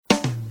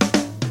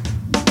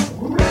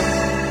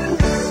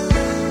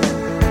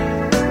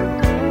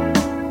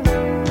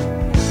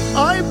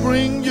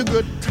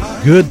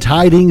Good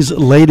tidings,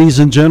 ladies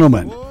and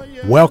gentlemen.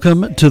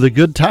 Welcome to the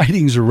Good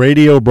Tidings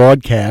radio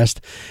broadcast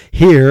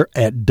here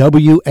at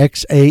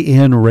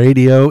WXAN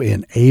Radio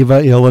in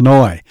Ava,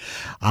 Illinois.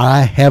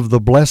 I have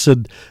the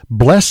blessed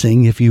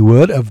blessing, if you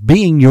would, of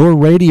being your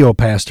radio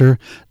pastor,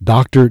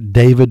 Dr.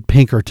 David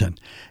Pinkerton.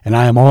 And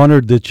I am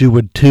honored that you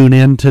would tune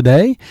in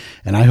today,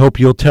 and I hope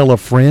you'll tell a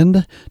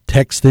friend,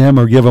 text them,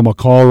 or give them a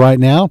call right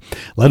now.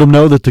 Let them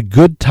know that the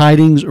Good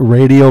Tidings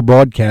radio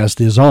broadcast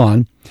is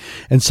on.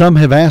 And some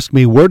have asked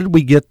me, where did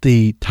we get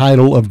the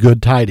title of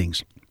Good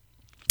Tidings?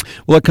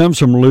 Well, it comes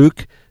from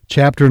Luke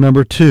chapter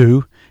number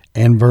 2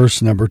 and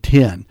verse number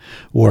 10,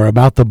 where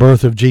about the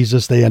birth of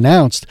Jesus, they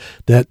announced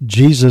that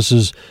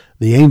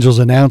the angels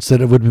announced that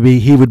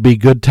he would be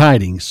good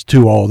tidings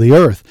to all the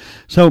earth.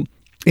 So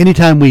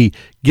anytime we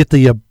get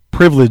the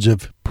privilege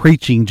of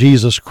preaching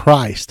Jesus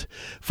Christ,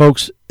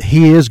 folks,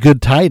 he is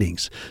good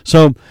tidings.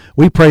 So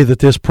we pray that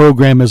this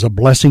program is a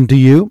blessing to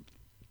you.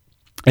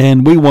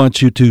 And we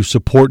want you to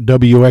support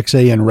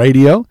WXAN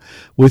Radio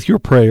with your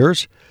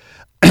prayers.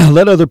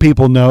 Let other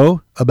people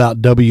know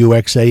about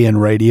WXAN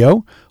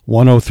Radio,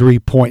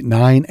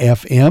 103.9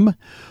 FM,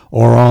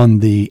 or on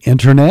the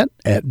internet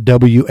at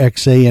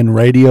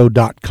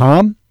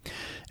WXANradio.com.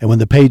 And when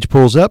the page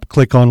pulls up,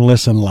 click on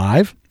Listen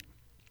Live.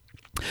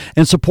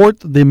 And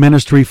support the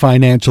ministry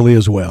financially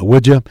as well,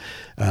 would you?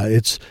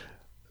 It's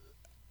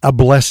a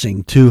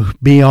blessing to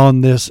be on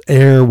this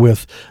air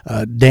with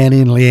Danny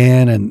and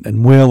Leanne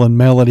and Will and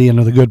Melody and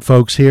the good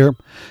folks here,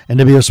 and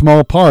to be a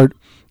small part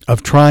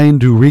of trying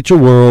to reach a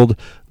world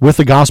with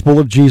the gospel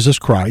of Jesus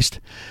Christ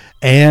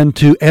and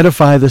to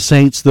edify the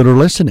saints that are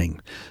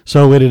listening.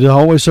 So it is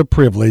always a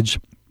privilege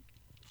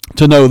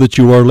to know that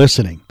you are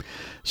listening.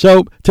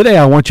 So today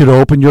I want you to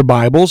open your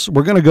Bibles.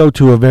 We're going to go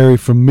to a very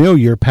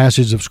familiar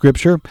passage of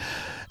Scripture,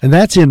 and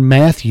that's in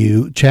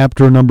Matthew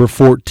chapter number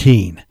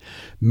 14.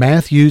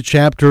 Matthew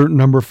chapter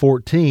number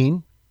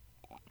 14.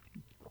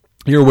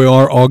 Here we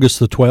are, August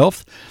the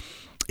 12th,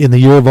 in the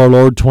year of our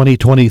Lord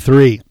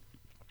 2023.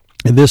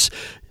 And this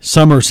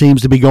summer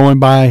seems to be going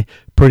by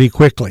pretty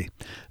quickly.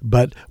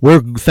 But we're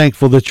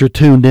thankful that you're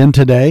tuned in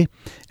today,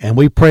 and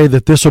we pray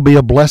that this will be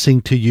a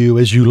blessing to you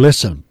as you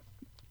listen.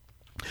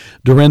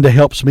 Dorinda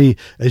helps me,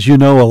 as you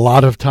know, a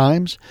lot of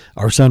times.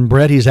 Our son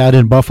Brett, he's out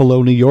in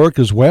Buffalo, New York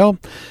as well,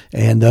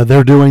 and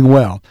they're doing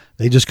well.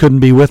 They just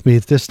couldn't be with me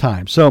at this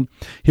time. So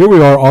here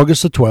we are,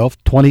 August the 12th,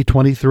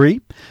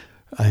 2023,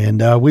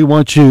 and we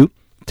want you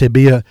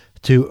to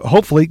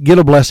hopefully get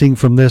a blessing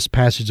from this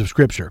passage of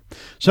Scripture.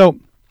 So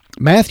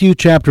Matthew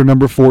chapter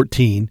number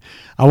 14,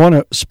 I want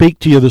to speak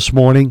to you this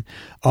morning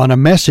on a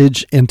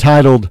message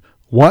entitled,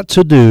 What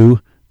to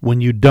Do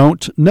When You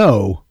Don't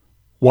Know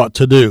What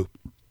to Do.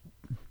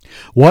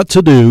 What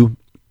to do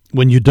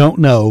when you don't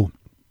know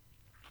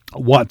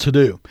what to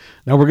do.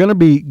 Now we're going to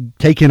be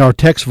taking our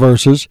text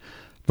verses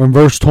from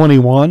verse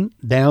 21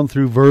 down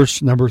through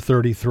verse number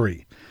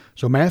 33.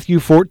 So Matthew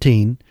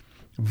 14,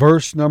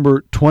 verse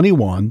number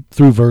 21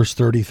 through verse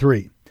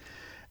 33.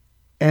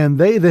 And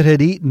they that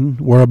had eaten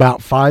were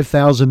about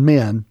 5,000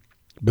 men,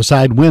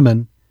 beside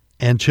women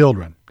and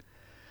children.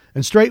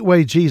 And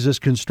straightway Jesus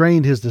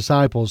constrained his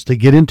disciples to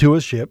get into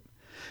a ship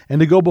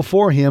and to go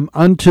before him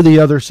unto the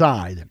other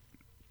side,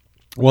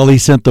 while he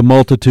sent the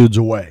multitudes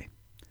away.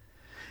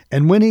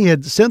 And when he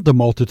had sent the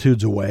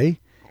multitudes away,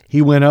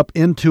 he went up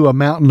into a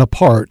mountain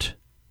apart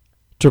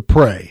to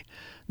pray.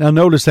 Now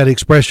notice that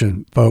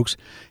expression, folks.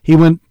 He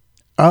went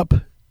up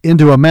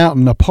into a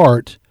mountain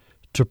apart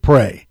to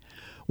pray.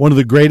 One of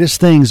the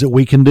greatest things that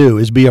we can do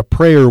is be a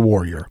prayer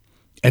warrior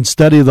and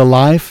study the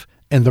life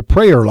and the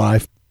prayer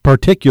life,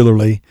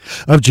 particularly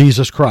of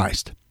Jesus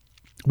Christ.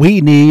 We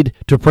need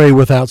to pray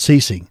without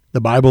ceasing. The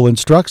Bible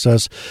instructs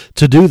us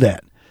to do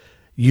that.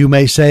 You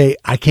may say,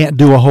 I can't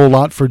do a whole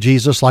lot for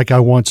Jesus like I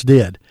once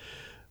did.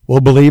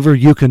 Well, believer,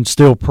 you can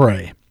still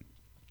pray.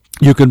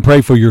 You can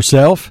pray for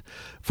yourself,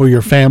 for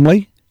your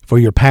family, for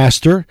your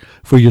pastor,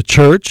 for your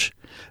church,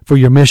 for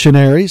your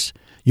missionaries.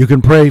 You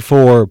can pray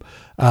for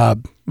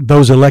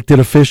those elected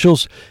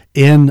officials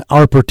in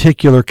our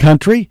particular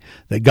country,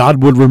 that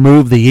God would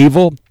remove the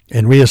evil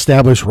and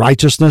reestablish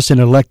righteousness in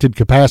elected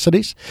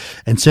capacities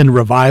and send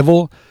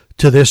revival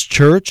to this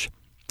church,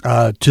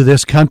 to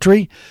this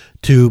country,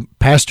 to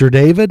Pastor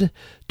David,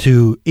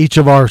 to each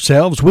of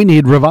ourselves. We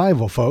need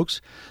revival, folks,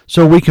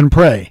 so we can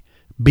pray.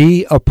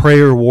 Be a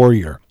prayer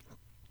warrior.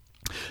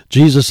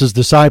 Jesus'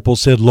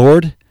 disciples said,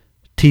 Lord,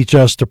 teach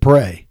us to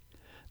pray.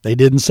 They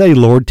didn't say,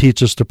 Lord,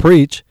 teach us to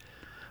preach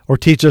or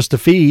teach us to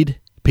feed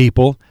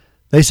people.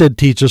 They said,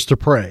 teach us to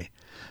pray.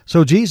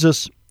 So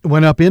Jesus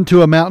went up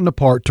into a mountain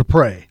apart to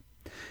pray.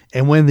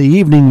 And when the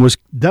evening was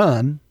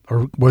done,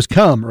 or was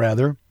come,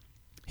 rather,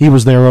 he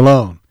was there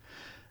alone.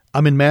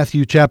 I'm in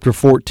Matthew chapter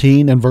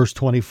 14 and verse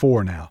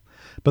 24 now.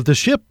 But the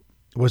ship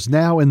was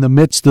now in the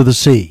midst of the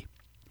sea,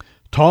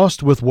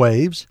 tossed with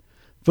waves,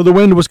 for the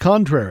wind was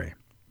contrary.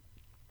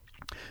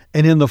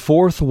 And in the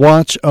fourth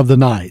watch of the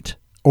night,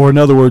 or in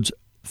other words,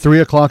 3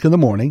 o'clock in the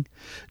morning,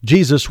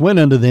 Jesus went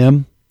unto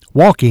them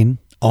walking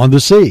on the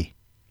sea.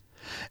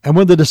 And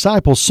when the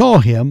disciples saw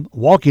him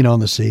walking on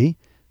the sea,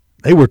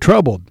 they were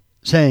troubled,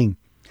 saying,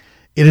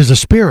 "It is a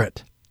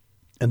spirit."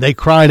 And they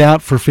cried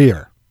out for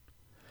fear.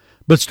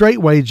 But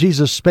straightway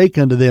Jesus spake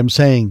unto them,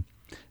 saying,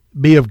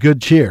 "Be of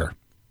good cheer.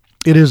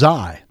 It is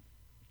I.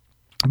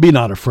 Be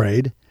not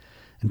afraid."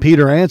 And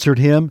Peter answered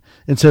him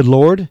and said,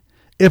 "Lord,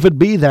 if it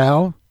be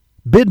thou,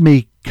 bid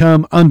me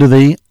come unto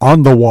thee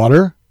on the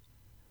water."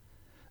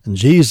 And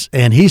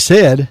he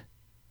said,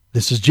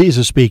 this is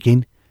Jesus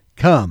speaking,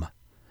 "Come."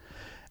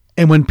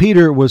 And when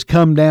Peter was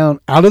come down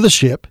out of the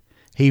ship,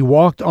 he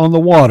walked on the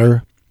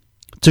water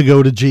to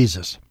go to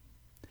Jesus.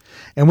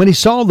 And when he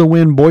saw the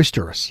wind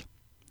boisterous,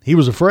 he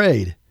was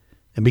afraid,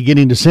 and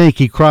beginning to sink,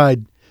 he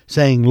cried,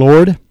 saying,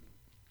 "Lord,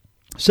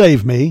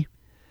 save me."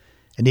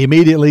 And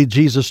immediately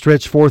Jesus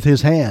stretched forth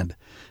his hand,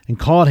 and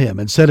caught him,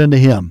 and said unto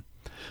him,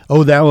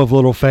 "O thou of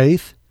little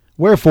faith,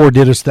 wherefore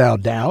didst thou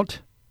doubt?"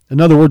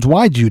 In other words,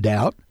 why did you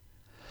doubt?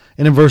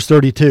 And in verse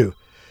 32,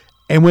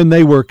 and when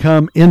they were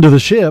come into the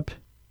ship,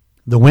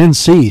 the wind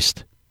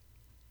ceased.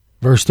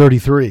 Verse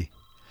 33,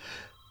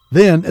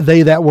 then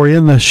they that were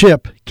in the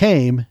ship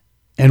came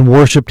and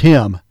worshipped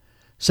him,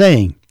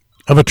 saying,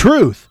 "Of a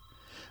truth,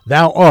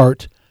 thou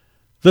art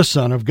the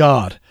Son of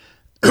God."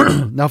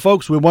 Now,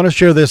 folks, we want to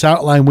share this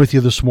outline with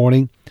you this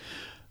morning,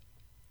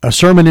 a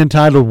sermon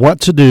entitled, "What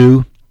to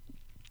Do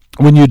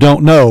When You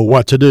Don't Know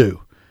What to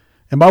Do."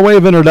 And by way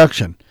of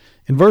introduction,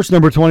 in verse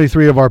number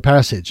 23 of our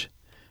passage,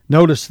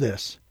 notice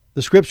this.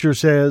 The scripture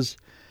says,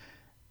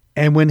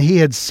 "And when he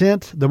had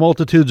sent the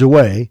multitudes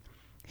away,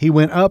 he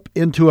went up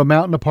into a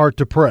mountain apart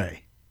to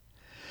pray."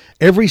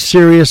 Every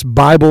serious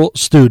Bible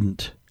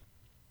student,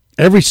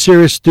 every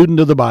serious student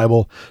of the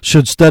Bible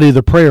should study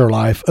the prayer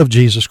life of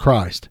Jesus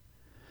Christ.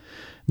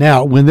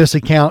 Now, when this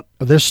account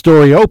of this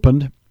story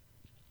opened,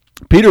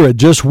 Peter had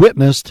just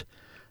witnessed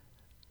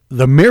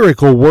the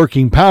miracle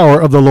working power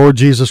of the Lord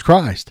Jesus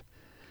Christ.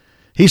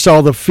 He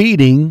saw the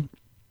feeding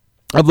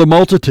of the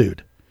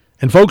multitude.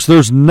 And folks,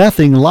 there's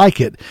nothing like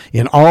it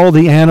in all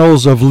the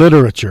annals of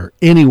literature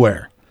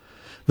anywhere.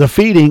 The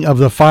feeding of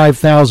the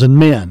 5,000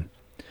 men.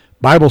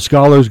 Bible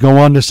scholars go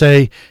on to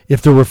say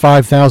if there were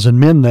 5,000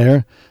 men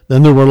there,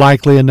 then there were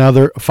likely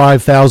another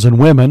 5,000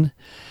 women.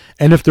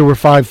 And if there were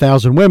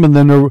 5,000 women,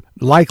 then there were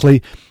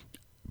likely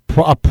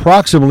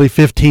approximately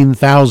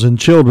 15,000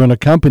 children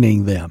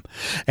accompanying them.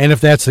 And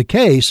if that's the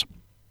case,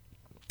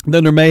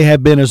 then there may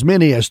have been as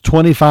many as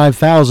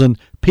 25,000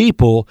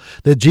 people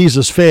that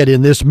Jesus fed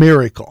in this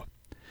miracle.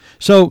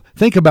 So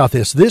think about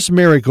this. This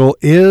miracle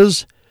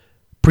is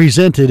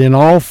presented in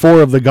all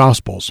four of the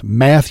Gospels,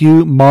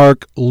 Matthew,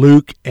 Mark,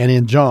 Luke, and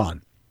in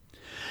John.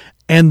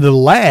 And the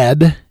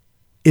lad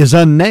is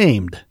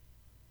unnamed.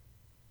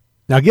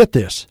 Now get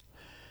this.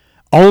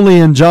 Only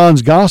in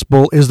John's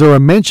Gospel is there a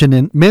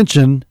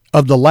mention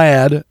of the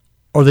lad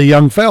or the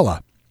young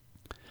fella.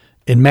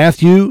 In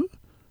Matthew,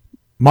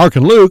 Mark,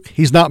 and Luke,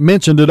 he's not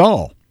mentioned at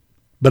all,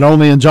 but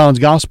only in John's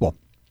Gospel.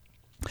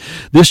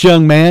 This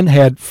young man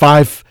had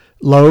 5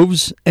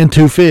 loaves and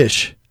 2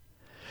 fish.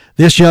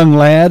 This young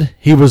lad,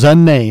 he was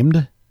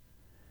unnamed,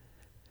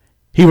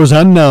 he was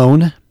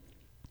unknown,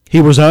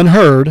 he was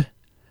unheard,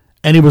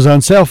 and he was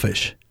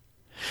unselfish.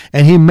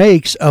 And he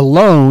makes a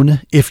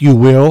loan, if you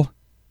will,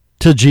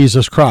 to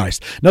Jesus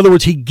Christ. In other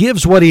words, he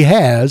gives what he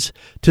has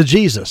to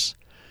Jesus.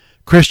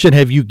 Christian,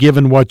 have you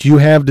given what you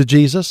have to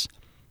Jesus?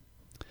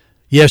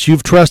 Yes,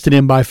 you've trusted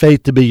him by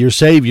faith to be your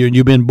Savior and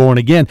you've been born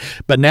again.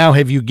 But now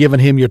have you given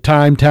him your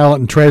time,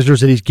 talent, and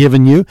treasures that he's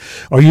given you?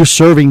 Are you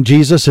serving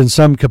Jesus in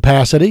some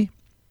capacity?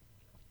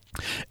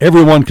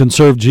 Everyone can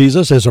serve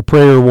Jesus as a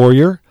prayer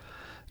warrior.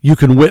 You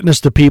can witness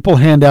to people,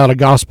 hand out a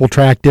gospel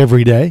tract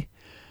every day.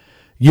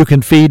 You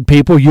can feed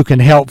people. You can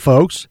help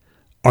folks.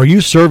 Are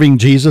you serving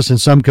Jesus in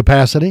some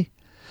capacity?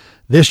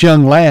 This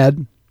young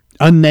lad,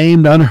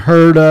 unnamed,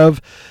 unheard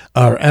of,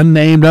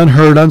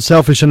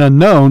 unselfish, and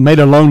unknown, made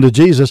a loan to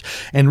Jesus,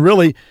 and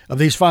really, of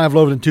these 5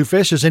 loaves and 2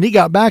 fishes, and he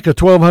got back a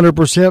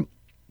 1,200%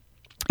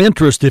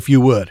 interest, if you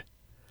would.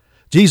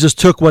 Jesus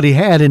took what he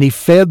had, and he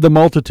fed the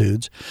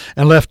multitudes,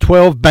 and left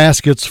 12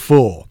 baskets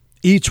full,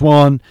 each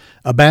one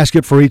a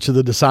basket for each of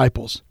the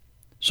disciples.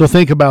 So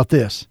think about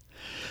this.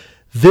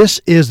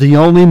 This is the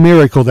only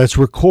miracle that's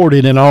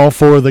recorded in all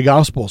 4 of the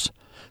Gospels.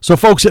 So,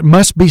 folks, it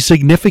must be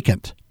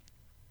significant.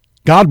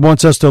 God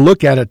wants us to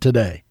look at it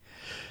today.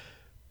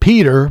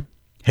 Peter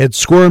had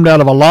squirmed out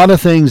of a lot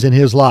of things in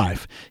his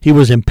life. He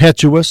was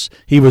impetuous.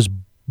 He was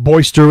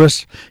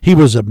boisterous. He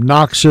was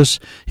obnoxious.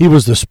 He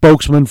was the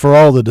spokesman for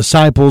all the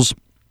disciples.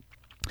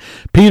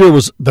 Peter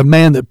was the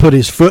man that put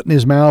his foot in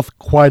his mouth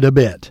quite a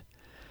bit.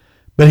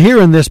 But here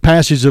in this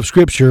passage of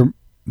Scripture,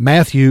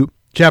 Matthew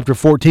chapter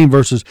 14,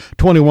 verses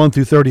 21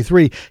 through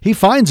 33, he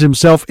finds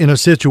himself in a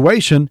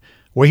situation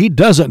where he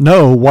doesn't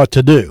know what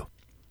to do.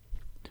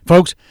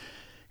 Folks,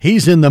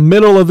 he's in the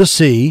middle of the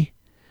sea,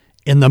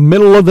 in the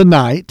middle of the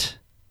night,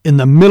 in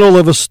the middle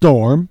of a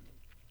storm.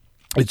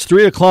 It's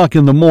 3 o'clock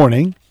in the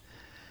morning,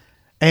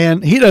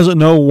 and he doesn't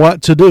know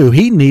what to do.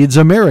 He needs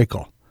a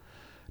miracle.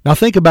 Now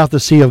think about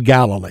the Sea of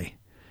Galilee.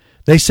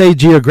 They say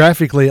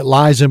geographically it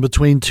lies in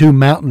between 2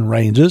 mountain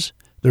ranges,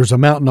 There's a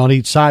mountain on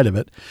each side of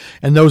it.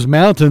 And those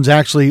mountains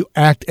actually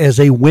act as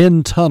a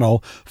wind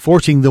tunnel,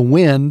 forcing the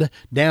wind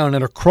down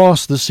and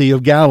across the Sea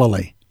of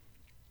Galilee.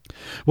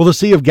 Well, the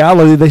Sea of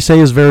Galilee, they say,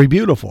 is very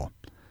beautiful.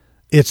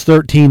 It's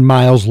 13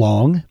 miles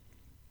long.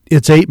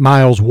 It's 8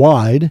 miles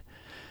wide.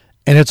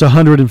 And it's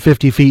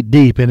 150 feet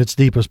deep in its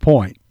deepest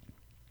point.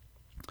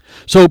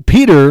 So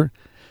Peter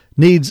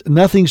needs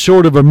nothing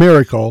short of a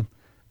miracle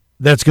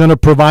that's going to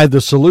provide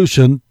the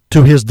solution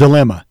to his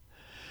dilemma.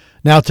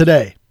 Now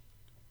today,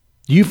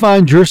 do you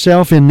find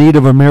yourself in need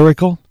of a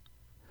miracle?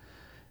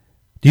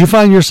 Do you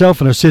find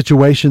yourself in a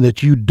situation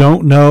that you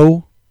don't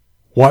know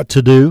what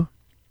to do?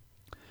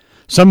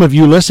 Some of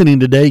you listening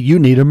today, you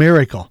need a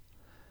miracle.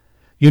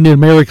 You need a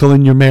miracle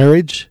in your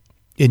marriage,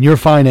 in your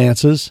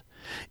finances,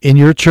 in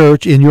your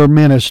church, in your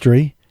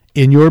ministry,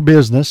 in your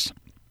business,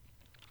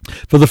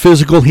 for the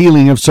physical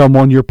healing of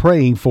someone you're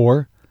praying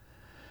for.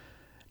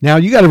 Now,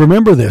 you got to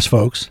remember this,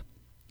 folks.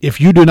 If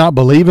you do not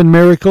believe in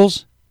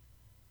miracles,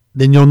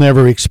 then you'll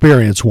never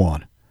experience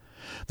one.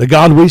 The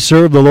God we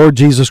serve, the Lord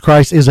Jesus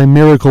Christ, is a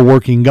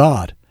miracle-working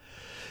God.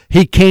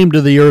 He came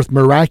to the earth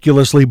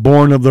miraculously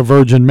born of the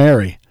Virgin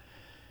Mary.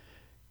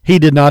 He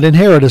did not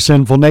inherit a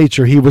sinful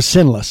nature. He was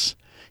sinless.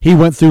 He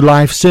went through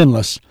life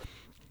sinless.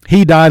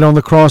 He died on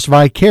the cross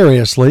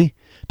vicariously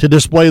to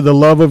display the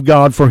love of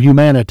God for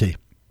humanity.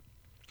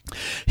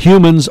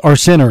 Humans are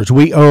sinners.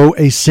 We owe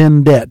a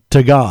sin debt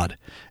to God,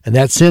 and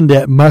that sin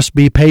debt must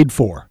be paid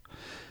for.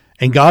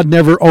 And God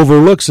never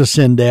overlooks a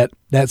sin debt.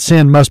 That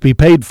sin must be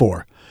paid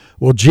for.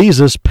 Well,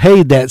 Jesus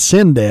paid that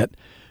sin debt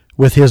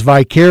with his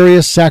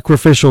vicarious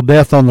sacrificial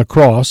death on the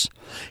cross,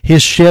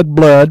 his shed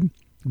blood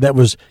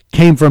that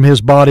came from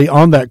his body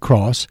on that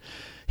cross,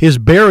 his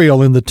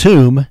burial in the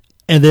tomb,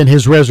 and then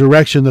his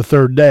resurrection the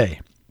third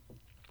day.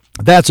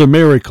 That's a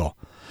miracle.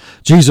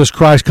 Jesus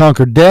Christ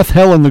conquered death,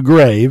 hell, and the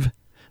grave.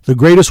 The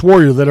greatest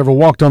warrior that ever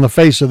walked on the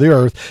face of the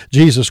earth,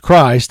 Jesus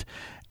Christ.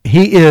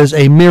 He is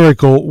a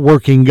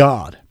miracle-working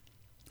God.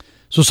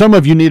 So some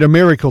of you need a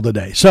miracle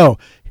today. So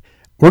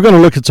we're going to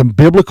look at some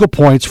biblical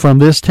points from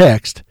this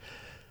text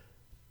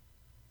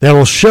that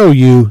will show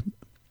you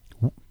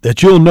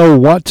that you'll know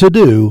what to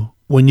do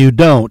when you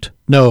don't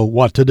know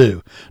what to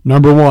do.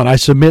 Number one, I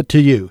submit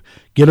to you.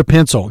 Get a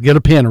pencil, get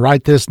a pen,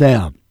 write this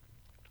down.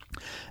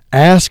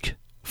 Ask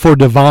for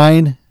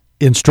divine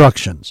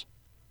instructions.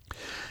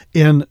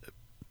 In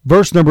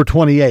verse number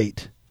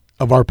 28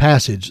 of our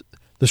passage,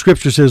 the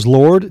scripture says,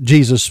 Lord,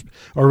 Jesus,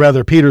 or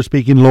rather Peter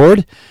speaking,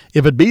 Lord,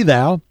 if it be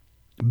thou,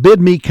 bid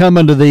me come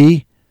unto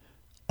thee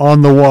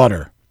on the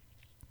water.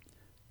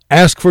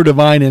 Ask for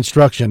divine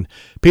instruction.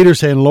 Peter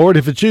saying, Lord,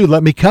 if it's you,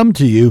 let me come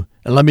to you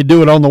and let me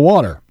do it on the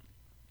water.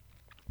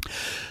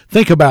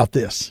 Think about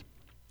this.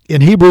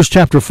 In Hebrews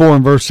chapter 4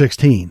 and verse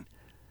 16,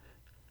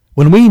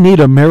 when we need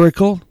a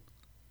miracle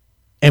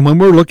and when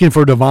we're looking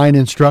for divine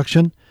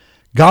instruction,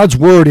 God's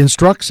word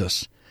instructs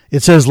us.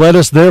 It says, let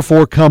us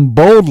therefore come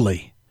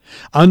boldly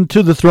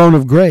unto the throne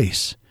of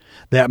grace,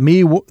 that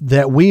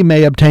we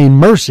may obtain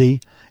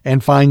mercy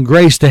and find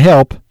grace to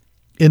help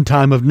in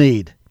time of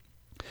need.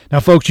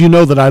 Now, folks, you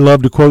know that I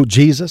love to quote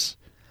Jesus.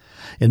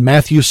 In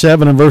Matthew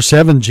 7 and verse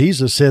 7,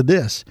 Jesus said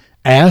this,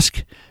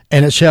 ask,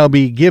 and it shall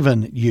be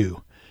given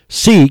you.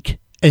 Seek,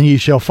 and ye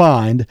shall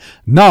find.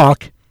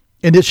 Knock,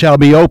 and it shall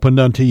be opened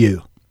unto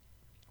you.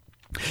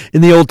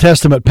 In the Old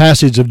Testament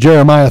passage of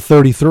Jeremiah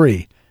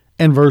 33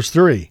 and verse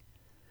 3,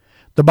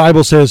 the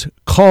Bible says,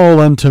 call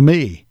unto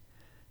me,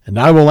 and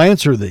I will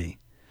answer thee,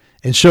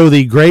 and show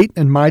thee great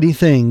and mighty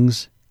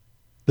things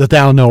that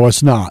thou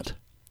knowest not.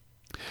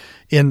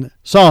 In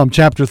Psalm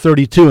chapter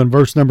 32 and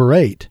verse number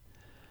 8,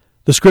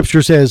 the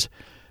scripture says,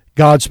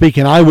 God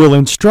speaking, I will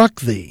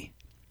instruct thee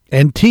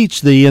and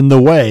teach thee in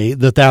the way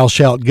that thou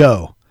shalt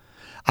go.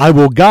 I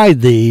will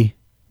guide thee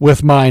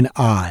with mine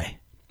eye.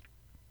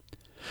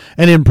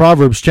 And in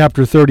Proverbs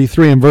chapter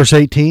 33 and verse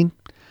 18,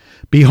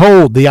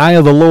 behold, the eye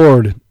of the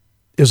Lord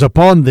is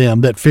upon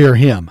them that fear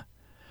him,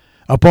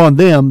 upon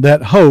them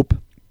that hope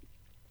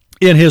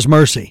in his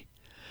mercy.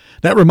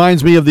 That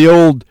reminds me of the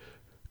old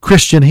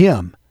Christian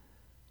hymn.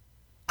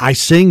 I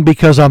sing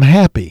because I'm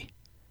happy.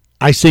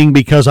 I sing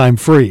because I'm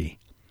free.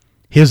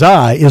 His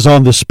eye is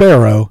on the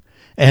sparrow,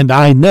 and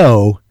I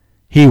know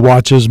he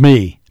watches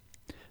me.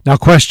 Now,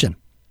 question.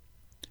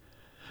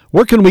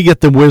 Where can we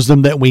get the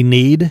wisdom that we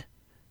need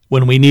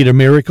when we need a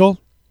miracle?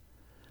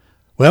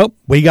 Well,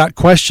 we got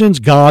questions.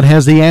 God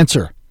has the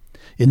answer.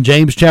 In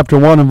James chapter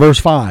 1 and verse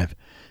 5,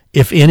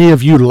 if any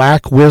of you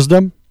lack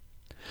wisdom,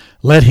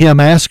 let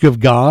him ask of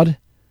God,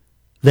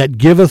 that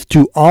giveth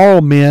to all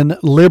men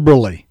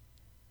liberally,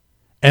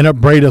 and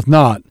upbraideth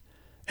not,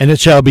 and it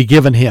shall be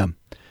given him.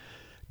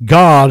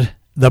 God,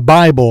 the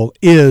Bible,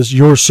 is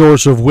your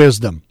source of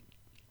wisdom.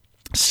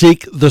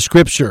 Seek the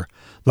Scripture,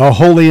 the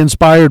holy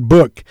inspired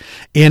book,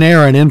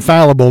 inerrant,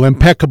 infallible,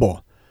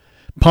 impeccable,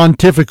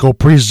 pontifical,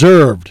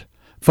 preserved.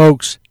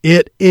 Folks,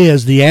 it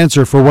is the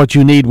answer for what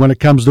you need when it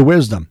comes to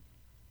wisdom.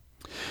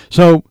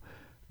 So,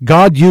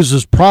 God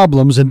uses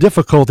problems and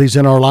difficulties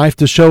in our life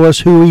to show us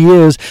who he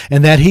is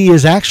and that he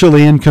is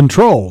actually in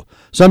control.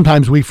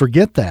 Sometimes we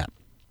forget that.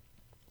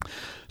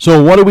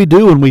 So what do we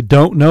do when we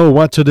don't know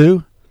what to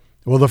do?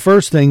 Well, the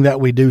first thing that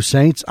we do,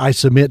 saints, I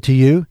submit to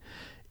you,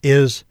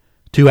 is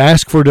to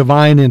ask for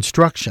divine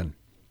instruction.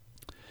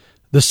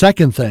 The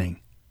second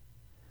thing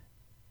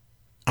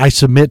I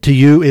submit to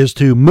you is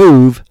to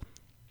move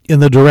in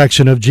the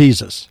direction of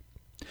Jesus.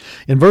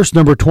 In verse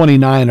number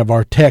 29 of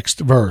our text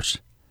verse,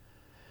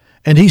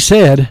 and he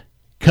said,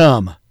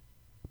 come.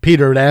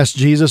 Peter had asked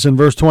Jesus in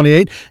verse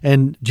 28,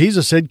 and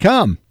Jesus said,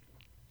 come.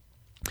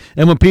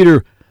 And when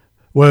Peter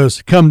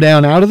was come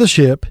down out of the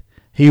ship,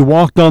 he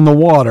walked on the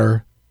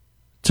water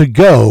to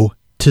go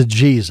to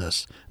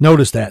Jesus.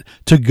 Notice that,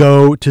 to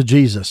go to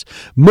Jesus.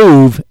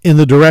 Move in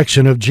the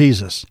direction of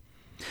Jesus.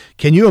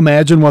 Can you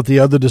imagine what the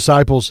other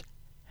disciples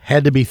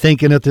had to be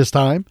thinking at this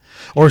time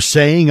or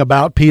saying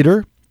about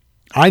Peter?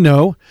 I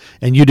know,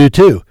 and you do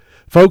too.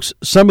 Folks,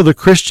 some of the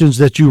Christians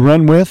that you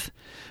run with,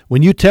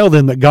 when you tell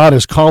them that God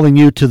is calling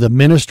you to the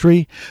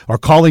ministry or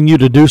calling you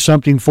to do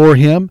something for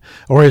Him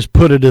or has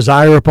put a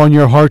desire upon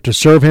your heart to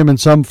serve Him in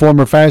some form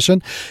or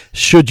fashion,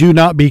 should you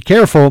not be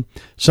careful,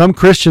 some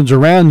Christians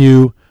around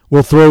you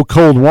will throw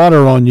cold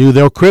water on you.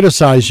 They'll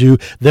criticize you.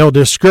 They'll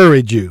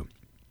discourage you.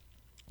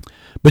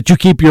 But you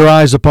keep your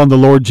eyes upon the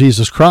Lord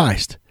Jesus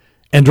Christ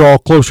and draw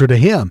closer to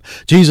Him.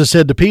 Jesus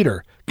said to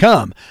Peter,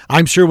 come.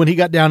 I'm sure when he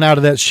got down out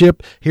of that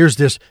ship, here's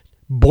this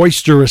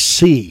boisterous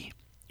sea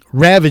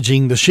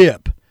ravaging the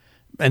ship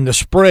and the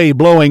spray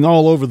blowing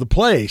all over the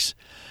place,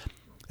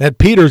 that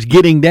Peter's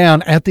getting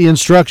down at the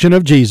instruction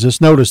of Jesus.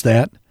 Notice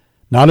that.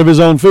 Not of his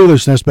own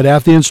foolishness, but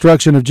at the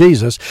instruction of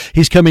Jesus.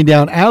 He's coming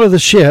down out of the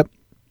ship,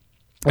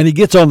 and he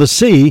gets on the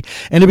sea,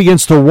 and he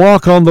begins to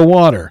walk on the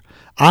water.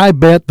 I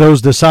bet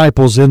those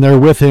disciples in there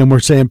with him were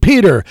saying,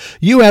 Peter,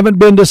 you haven't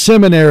been to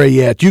seminary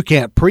yet. You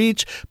can't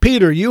preach.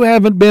 Peter, you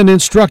haven't been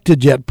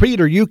instructed yet.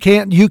 Peter, you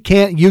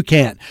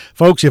can't.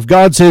 Folks, if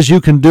God says you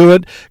can do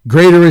it,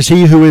 greater is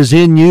He who is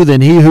in you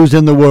than he who's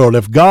in the world.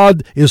 If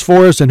God is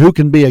for us, then who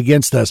can be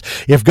against us?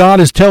 If God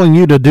is telling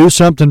you to do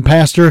something,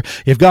 pastor,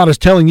 if God is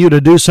telling you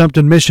to do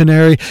something,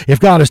 missionary, if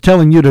God is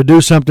telling you to do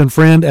something,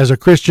 friend, as a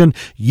Christian,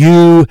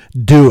 you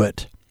do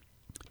it.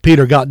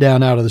 Peter got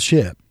down out of the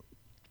ship,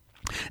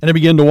 and he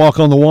began to walk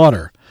on the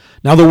water.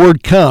 Now the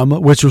word come,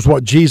 which was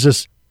what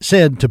Jesus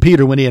said to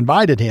Peter when he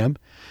invited him,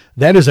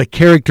 that is a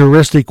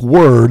characteristic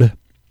word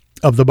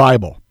of the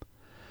Bible.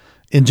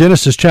 In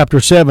Genesis chapter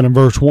 7 and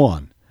verse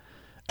 1,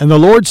 and the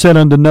Lord said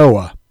unto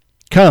Noah,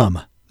 come,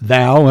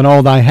 thou and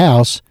all thy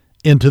house,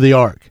 into the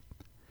ark.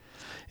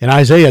 In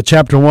Isaiah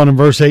chapter 1 and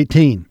verse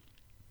 18,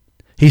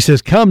 he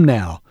says, come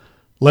now,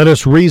 let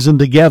us reason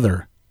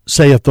together,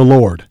 saith the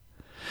Lord.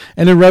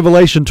 And in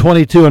Revelation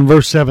 22 and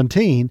verse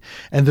 17,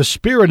 and the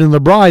Spirit and the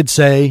bride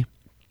say,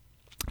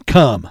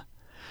 come.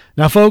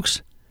 Now,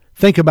 folks,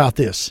 think about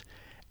this.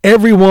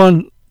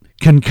 Everyone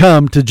can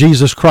come to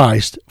Jesus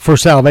Christ for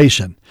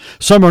salvation.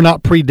 Some are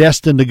not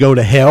predestined to go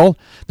to hell.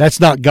 That's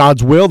not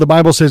God's will. The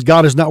Bible says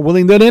God is not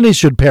willing that any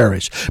should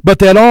perish, but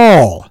that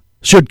all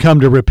should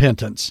come to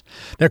repentance.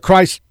 That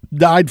Christ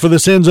died for the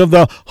sins of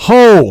the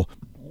whole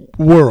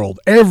world,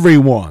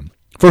 everyone.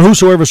 For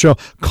whosoever shall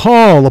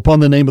call upon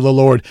the name of the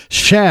Lord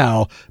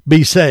shall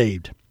be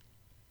saved.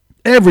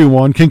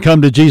 Everyone can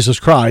come to Jesus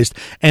Christ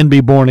and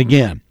be born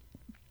again.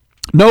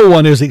 No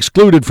one is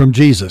excluded from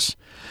Jesus.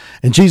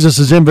 And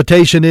Jesus'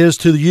 invitation is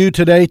to you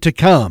today to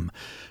come.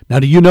 Now,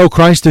 do you know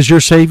Christ as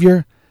your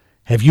Savior?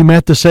 Have you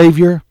met the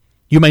Savior?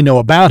 You may know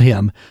about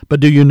Him,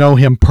 but do you know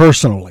Him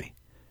personally?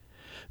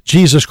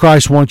 Jesus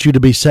Christ wants you to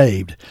be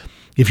saved.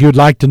 If you'd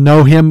like to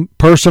know Him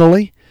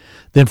personally,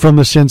 then from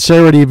the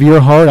sincerity of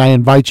your heart, I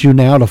invite you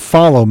now to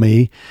follow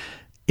me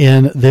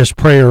in this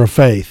prayer of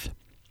faith.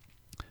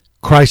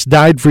 Christ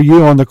died for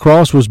you on the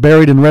cross, was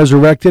buried and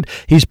resurrected.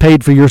 He's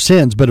paid for your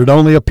sins, but it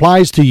only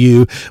applies to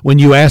you when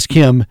you ask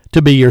Him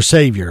to be your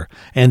Savior,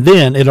 and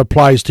then it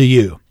applies to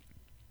you.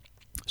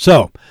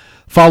 So,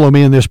 follow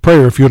me in this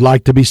prayer if you'd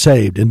like to be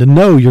saved and to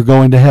know you're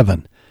going to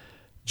heaven.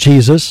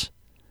 Jesus,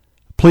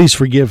 please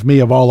forgive me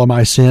of all of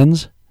my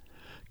sins.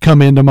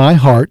 Come into my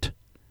heart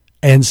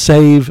and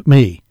save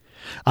me.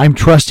 I'm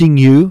trusting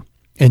you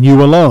and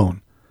you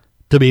alone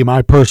to be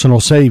my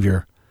personal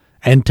Savior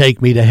and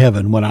take me to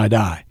heaven when I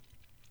die.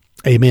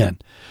 Amen.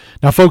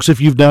 Now, folks, if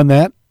you've done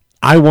that,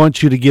 I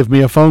want you to give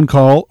me a phone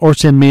call or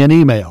send me an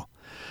email.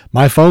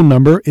 My phone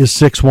number is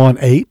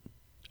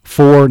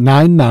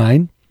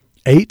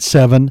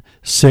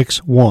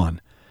 618-499-8761.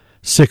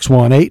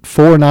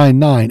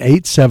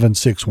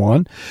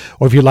 618-499-8761.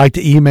 Or if you'd like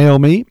to email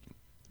me,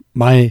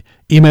 my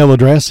email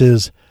address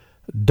is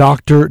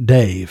Dr.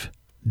 Dave,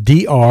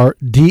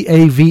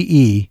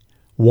 DRDAVE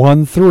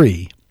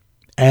 13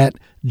 at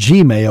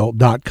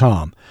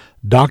gmail.com.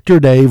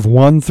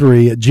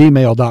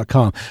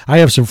 drdave13@gmail.com. I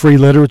have some free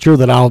literature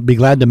that I'll be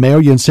glad to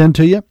mail you and send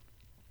to you.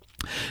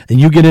 And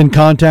you get in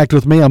contact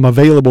with me. I'm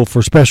available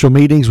for special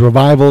meetings,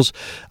 revivals,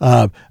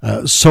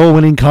 soul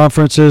winning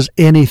conferences,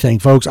 anything,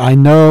 folks. I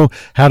know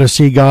how to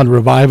see God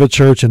revive a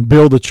church and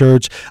build a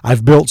church.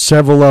 I've built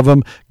several of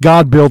them.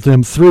 God built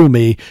them through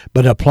me,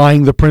 but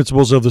applying the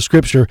principles of the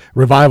Scripture,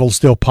 revival is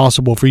still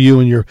possible for you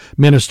and your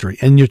ministry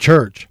and your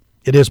church.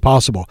 It is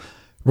possible.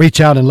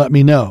 reach out and let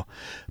me know.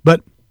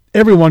 But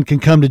everyone can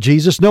come to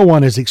Jesus. No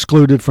one is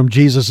excluded from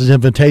Jesus'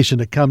 invitation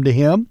to come to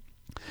him.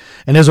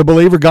 And as a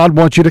believer, God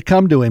wants you to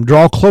come to him,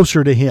 draw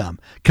closer to him,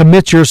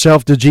 commit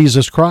yourself to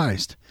Jesus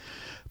Christ.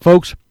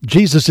 Folks,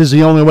 Jesus is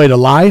the only way to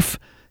life.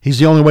 He's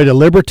the only way to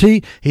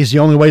liberty. He's the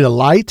only way to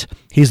light.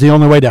 He's the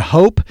only way to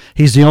hope.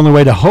 He's the only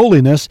way to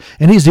holiness.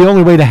 And he's the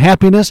only way to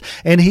happiness.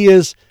 And he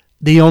is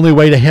the only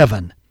way to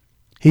heaven.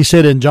 He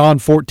said in John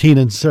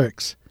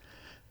 14:6,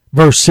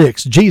 verse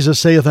 6, Jesus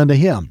saith unto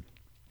him,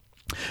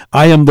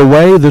 I am the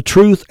way, the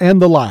truth,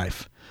 and the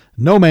life.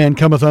 No man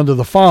cometh unto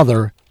the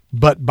Father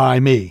but by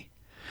me.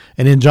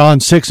 And in John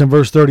 6 and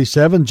verse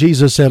 37,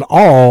 Jesus said,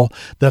 all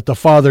that the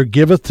Father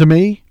giveth to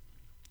me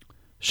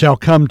shall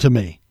come to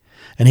me.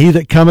 And he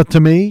that cometh to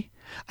me,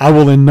 I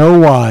will in no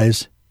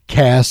wise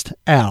cast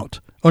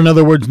out. Or in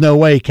other words, no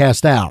way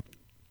cast out.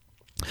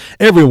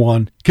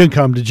 Everyone can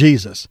come to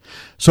Jesus.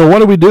 So what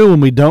do we do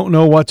when we don't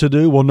know what to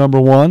do? Well, number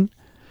one,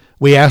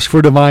 we ask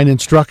for divine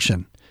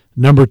instruction.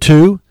 Number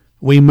two,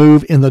 we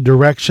move in the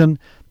direction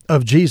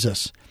of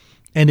Jesus.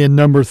 And in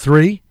number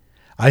three,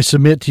 I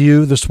submit to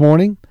you this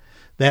morning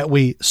that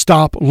we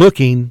stop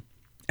looking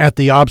at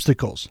the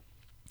obstacles.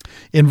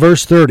 In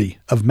verse 30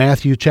 of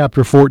Matthew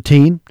chapter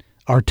 14,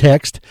 our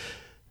text,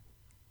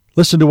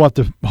 listen to what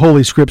the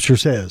Holy Scripture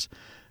says.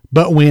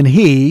 But when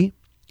he,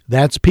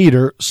 that's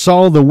Peter,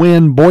 saw the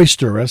wind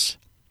boisterous,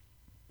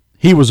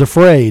 he was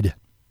afraid.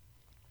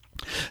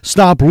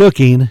 Stop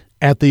looking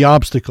at the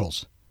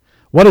obstacles.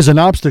 What is an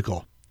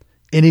obstacle?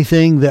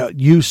 Anything that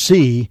you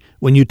see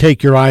when you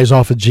take your eyes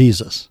off of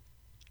Jesus.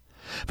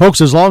 Folks,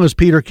 as long as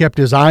Peter kept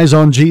his eyes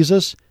on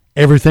Jesus,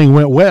 everything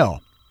went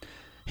well.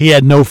 He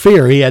had no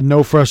fear. He had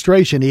no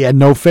frustration. He had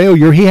no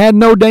failure. He had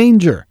no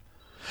danger.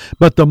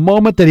 But the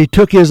moment that he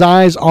took his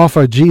eyes off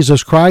of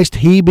Jesus Christ,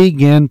 he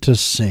began to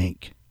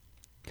sink.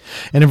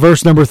 And in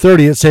verse number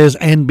 30, it says,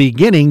 and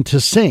beginning to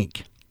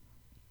sink.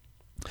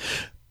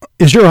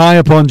 Is your eye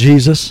upon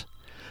Jesus?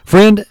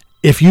 Friend,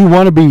 if you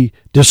want to be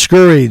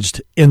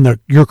discouraged in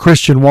your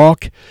Christian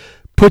walk,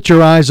 put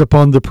your eyes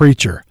upon the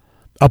preacher,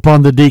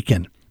 upon the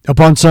deacon,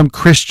 upon some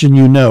Christian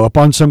you know,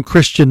 upon some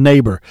Christian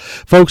neighbor.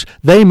 Folks,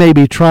 they may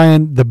be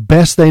trying the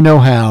best they know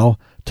how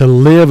to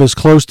live as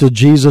close to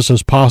Jesus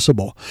as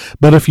possible.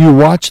 But if you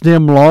watch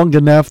them long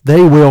enough,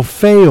 they will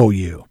fail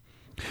you.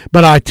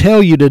 But I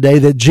tell you today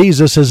that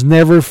Jesus has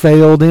never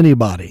failed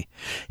anybody.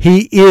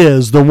 He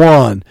is the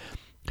one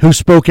who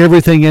spoke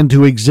everything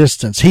into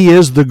existence. He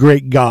is the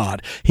great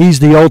God. He's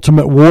the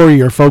ultimate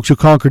warrior, folks, who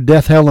conquered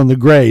death, hell, and the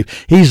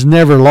grave. He's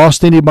never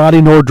lost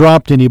anybody, nor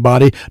dropped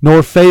anybody,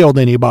 nor failed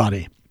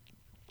anybody.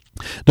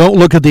 Don't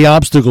look at the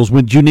obstacles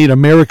when you need a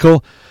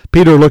miracle.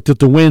 Peter looked at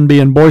the wind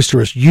being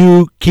boisterous.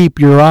 You keep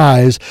your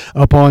eyes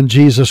upon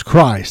Jesus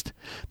Christ.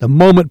 The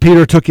moment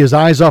Peter took his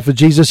eyes off of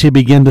Jesus, he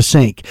began to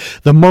sink.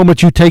 The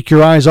moment you take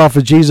your eyes off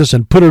of Jesus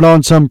and put it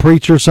on some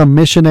preacher, some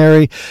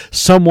missionary,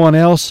 someone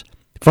else,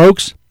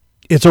 folks,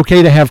 it's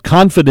okay to have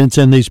confidence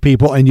in these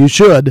people, and you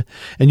should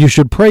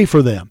pray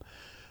for them.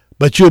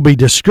 But you'll be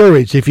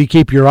discouraged if you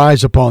keep your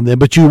eyes upon them.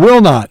 But you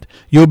will not.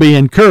 You'll be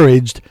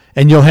encouraged,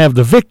 and you'll have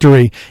the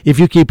victory if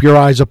you keep your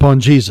eyes upon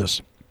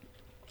Jesus.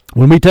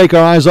 When we take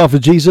our eyes off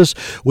of Jesus,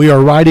 we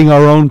are writing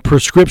our own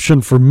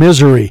prescription for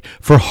misery,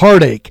 for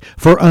heartache,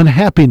 for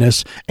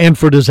unhappiness, and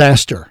for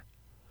disaster.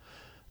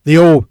 The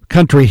old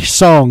country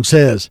song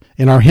says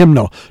in our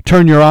hymnal,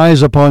 turn your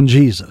eyes upon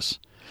Jesus.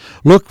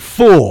 Look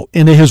full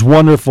into his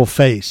wonderful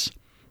face,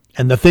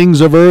 and the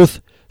things of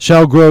earth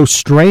shall grow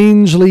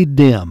strangely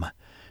dim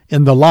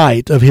in the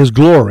light of his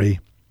glory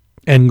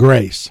and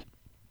grace.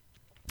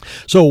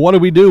 So what do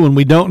we do when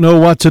we don't know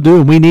what to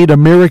do and we need a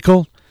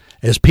miracle?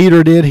 As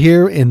Peter did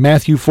here in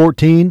Matthew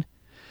 14,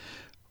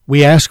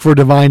 we ask for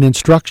divine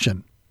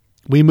instruction.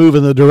 We move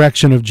in the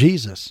direction of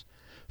Jesus.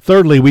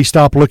 Thirdly, we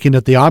stop looking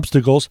at the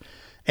obstacles.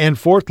 And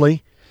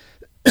fourthly,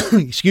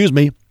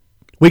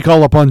 we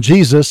call upon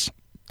Jesus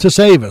to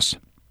save us.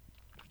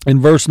 In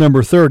verse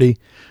number 30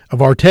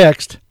 of our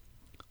text,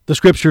 the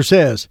scripture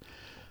says,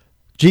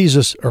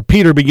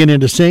 Peter beginning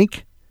to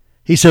sink,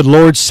 he said,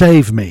 Lord,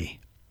 save me.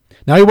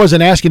 Now, he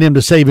wasn't asking him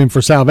to save him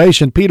for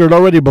salvation. Peter had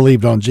already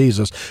believed on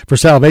Jesus for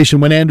salvation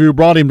when Andrew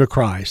brought him to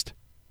Christ.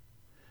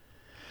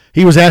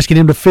 He was asking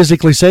him to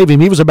physically save him.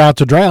 He was about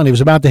to drown. He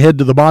was about to head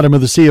to the bottom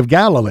of the Sea of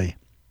Galilee.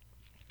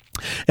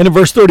 And in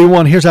verse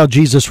 31, here's how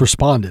Jesus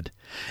responded.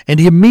 And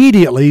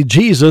immediately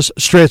Jesus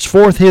stretched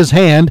forth his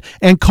hand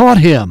and caught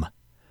him.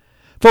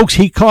 Folks,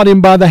 he caught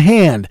him by the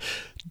hand.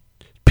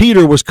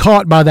 Peter was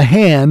caught by the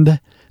hand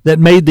that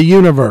made the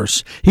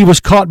universe. He was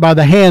caught by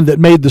the hand that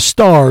made the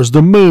stars,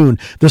 the moon,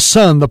 the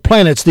sun, the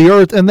planets, the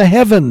earth, and the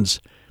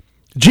heavens.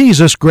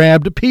 Jesus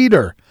grabbed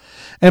Peter.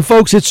 And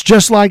folks, it's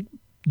just like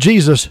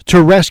Jesus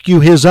to rescue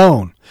his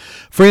own.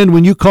 Friend,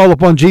 when you call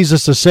upon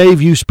Jesus to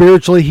save you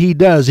spiritually, he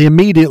does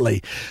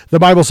immediately. The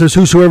Bible says,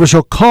 whosoever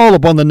shall call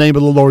upon the name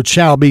of the Lord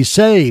shall be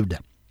saved.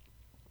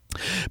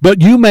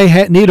 But you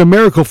may need a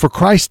miracle for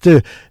Christ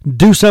to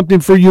do something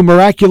for you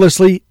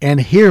miraculously.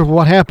 And hear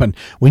what happened.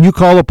 When you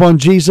call upon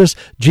Jesus,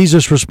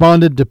 Jesus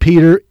responded to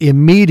Peter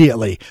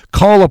immediately.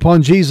 Call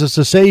upon Jesus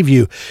to save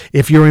you.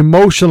 If you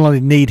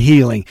emotionally need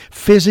healing,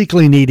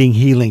 physically needing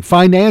healing,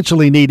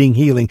 financially needing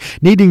healing,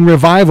 needing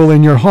revival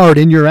in your heart,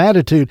 in your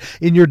attitude,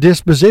 in your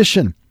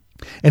disposition.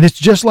 And it's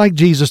just like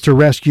Jesus to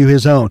rescue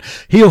his own.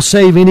 He'll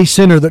save any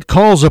sinner that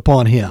calls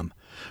upon him.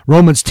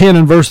 Romans 10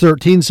 and verse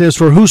 13 says,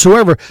 "For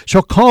whosoever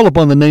shall call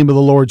upon the name of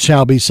the Lord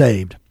shall be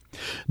saved."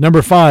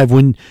 Number 5,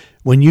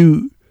 when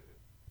you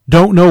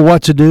don't know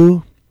what to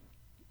do,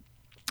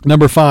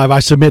 number 5, I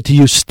submit to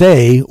you,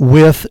 stay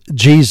with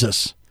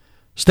Jesus.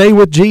 Stay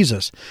with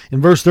Jesus. In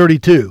verse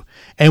 32,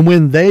 "And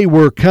when they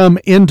were come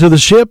into the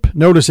ship,"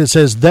 notice it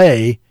says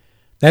they,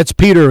 that's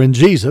Peter and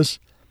Jesus,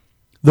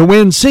 "the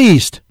wind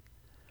ceased."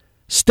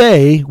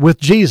 Stay with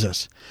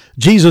Jesus.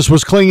 Jesus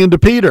was clinging to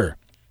Peter.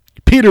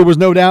 Peter was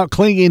no doubt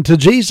clinging to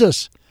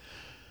Jesus.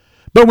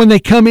 But when they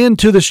come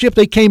into the ship,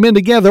 they came in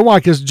together. Why?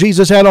 Because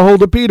Jesus had a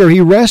hold of Peter. He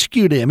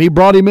rescued him. He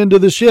brought him into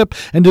the ship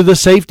and to the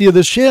safety of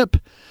the ship.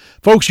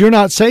 Folks, you're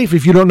not safe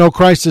if you don't know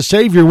Christ as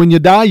Savior. When you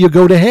die, you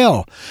go to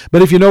hell.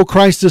 But if you know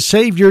Christ as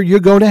Savior, you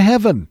go to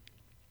heaven.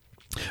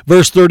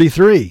 Verse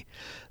 33,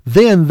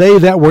 "Then they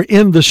that were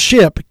in the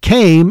ship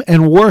came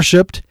and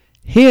worshiped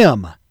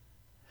him."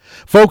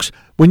 Folks,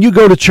 when you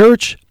go to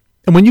church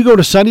and when you go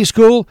to Sunday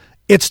school,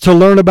 it's to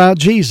learn about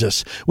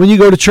Jesus. When you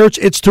go to church,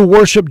 it's to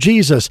worship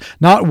Jesus,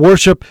 not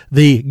worship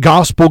the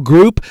gospel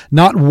group,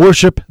 not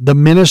worship the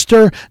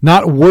minister,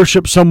 not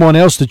worship someone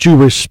else that you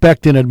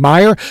respect and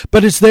admire,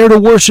 but it's there to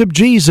worship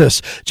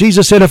Jesus.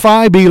 Jesus said, "If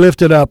I be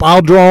lifted up,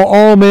 I'll draw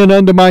all men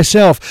unto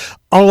myself."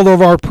 All of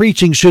our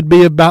preaching should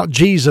be about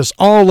Jesus.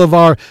 All of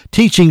our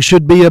teaching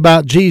should be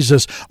about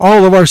Jesus.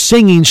 All of our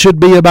singing should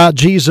be about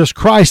Jesus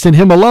Christ and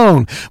him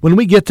alone. When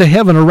we get to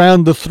heaven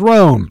around the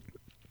throne,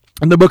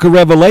 in the book of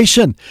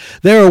Revelation,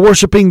 they are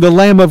worshiping the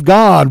Lamb of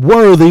God.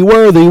 Worthy,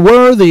 worthy,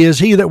 worthy is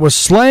he that was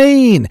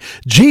slain.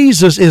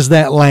 Jesus is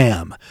that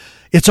Lamb.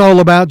 It's all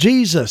about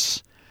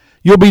Jesus.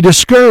 You'll be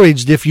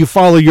discouraged if you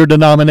follow your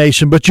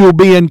denomination, but you'll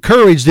be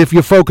encouraged if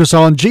you focus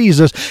on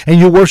Jesus and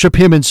you worship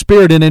him in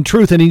spirit and in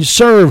truth and you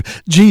serve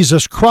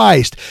Jesus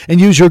Christ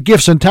and use your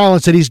gifts and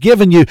talents that he's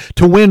given you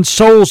to win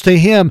souls to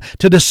him,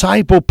 to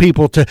disciple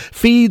people, to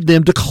feed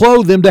them, to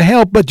clothe them, to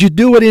help, but you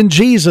do it in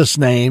Jesus'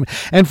 name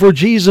and for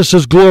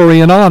Jesus'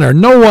 glory and honor.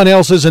 No one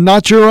else's and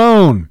not your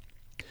own.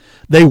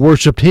 They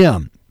worshiped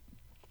him.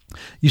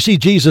 You see,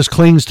 Jesus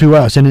clings to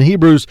us. And in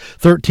Hebrews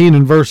 13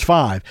 and verse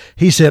 5,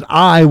 he said,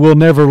 "I will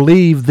never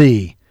leave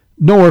thee,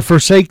 nor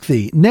forsake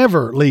thee."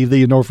 Never leave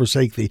thee, nor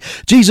forsake thee.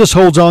 Jesus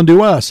holds on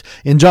to us.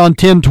 In John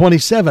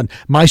 10:27,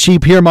 "My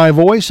sheep hear my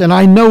voice, and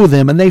I know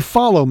them, and they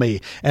follow me.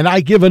 And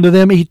I give unto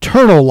them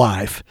eternal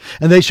life,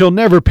 and they shall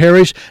never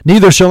perish,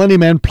 neither shall any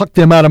man pluck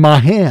them out of my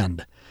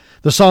hand."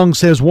 The song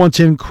says, "Once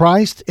in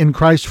Christ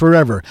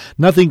forever.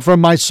 Nothing from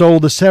my soul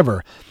to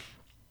sever.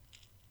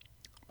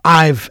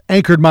 I've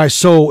anchored my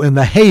soul in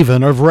the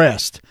haven of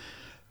rest."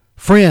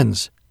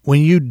 Friends,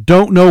 when you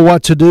don't know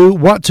what to do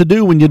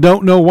when you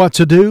don't know what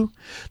to do,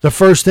 the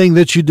first thing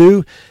that you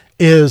do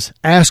is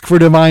ask for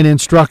divine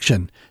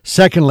instruction.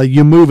 Secondly,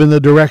 you move in the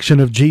direction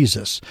of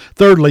Jesus.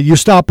 Thirdly, you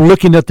stop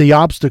looking at the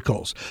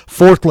obstacles.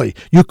 Fourthly,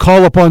 you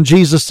call upon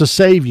Jesus to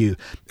save you.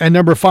 And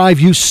number 5,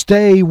 you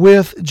stay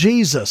with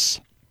Jesus.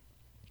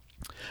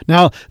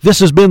 Now, this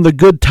has been the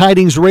Good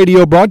Tidings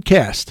radio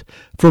broadcast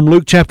from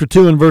Luke chapter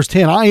 2 and verse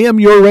 10. I am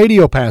your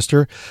radio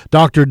pastor,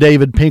 Dr.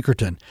 David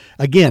Pinkerton.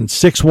 Again,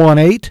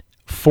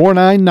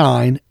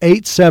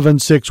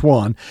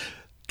 618-499-8761.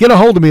 Get a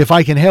hold of me if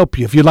I can help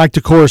you, if you'd like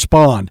to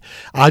correspond.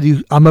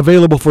 I'm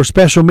available for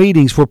special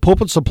meetings, for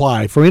pulpit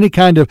supply, for any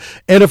kind of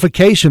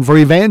edification, for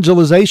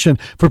evangelization,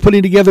 for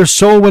putting together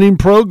soul-winning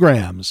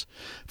programs.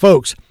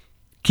 Folks,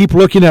 keep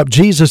looking up.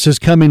 Jesus is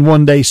coming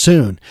one day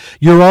soon.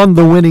 You're on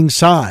the winning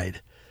side.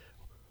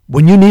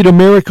 When you need a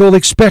miracle,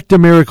 expect a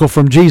miracle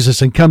from Jesus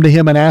and come to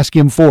him and ask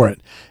him for it,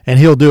 and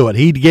he'll do it.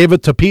 He gave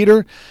it to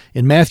Peter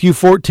in Matthew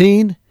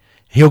 14.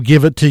 He'll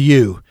give it to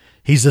you.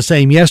 He's the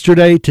same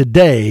yesterday,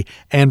 today,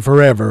 and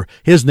forever.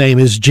 His name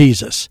is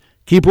Jesus.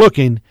 Keep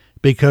looking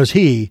because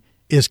he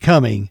is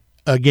coming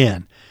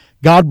again.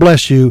 God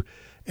bless you,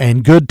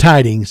 and good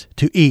tidings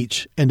to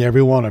each and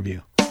every one of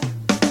you.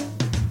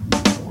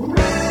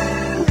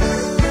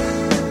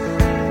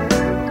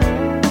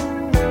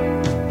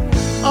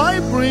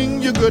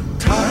 Bring you good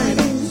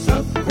tidings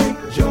of great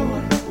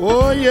joy.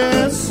 Oh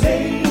yes, the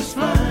day is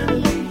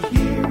finally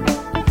here.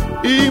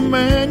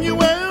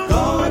 Emmanuel,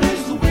 God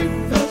is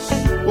with us.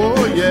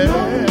 Oh yes,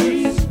 no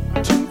need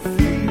to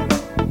fear.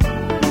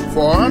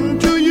 For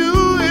unto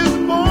you is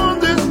born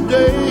this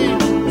day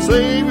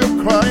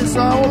Savior Christ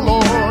our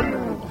Lord.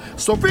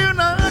 So fear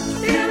not.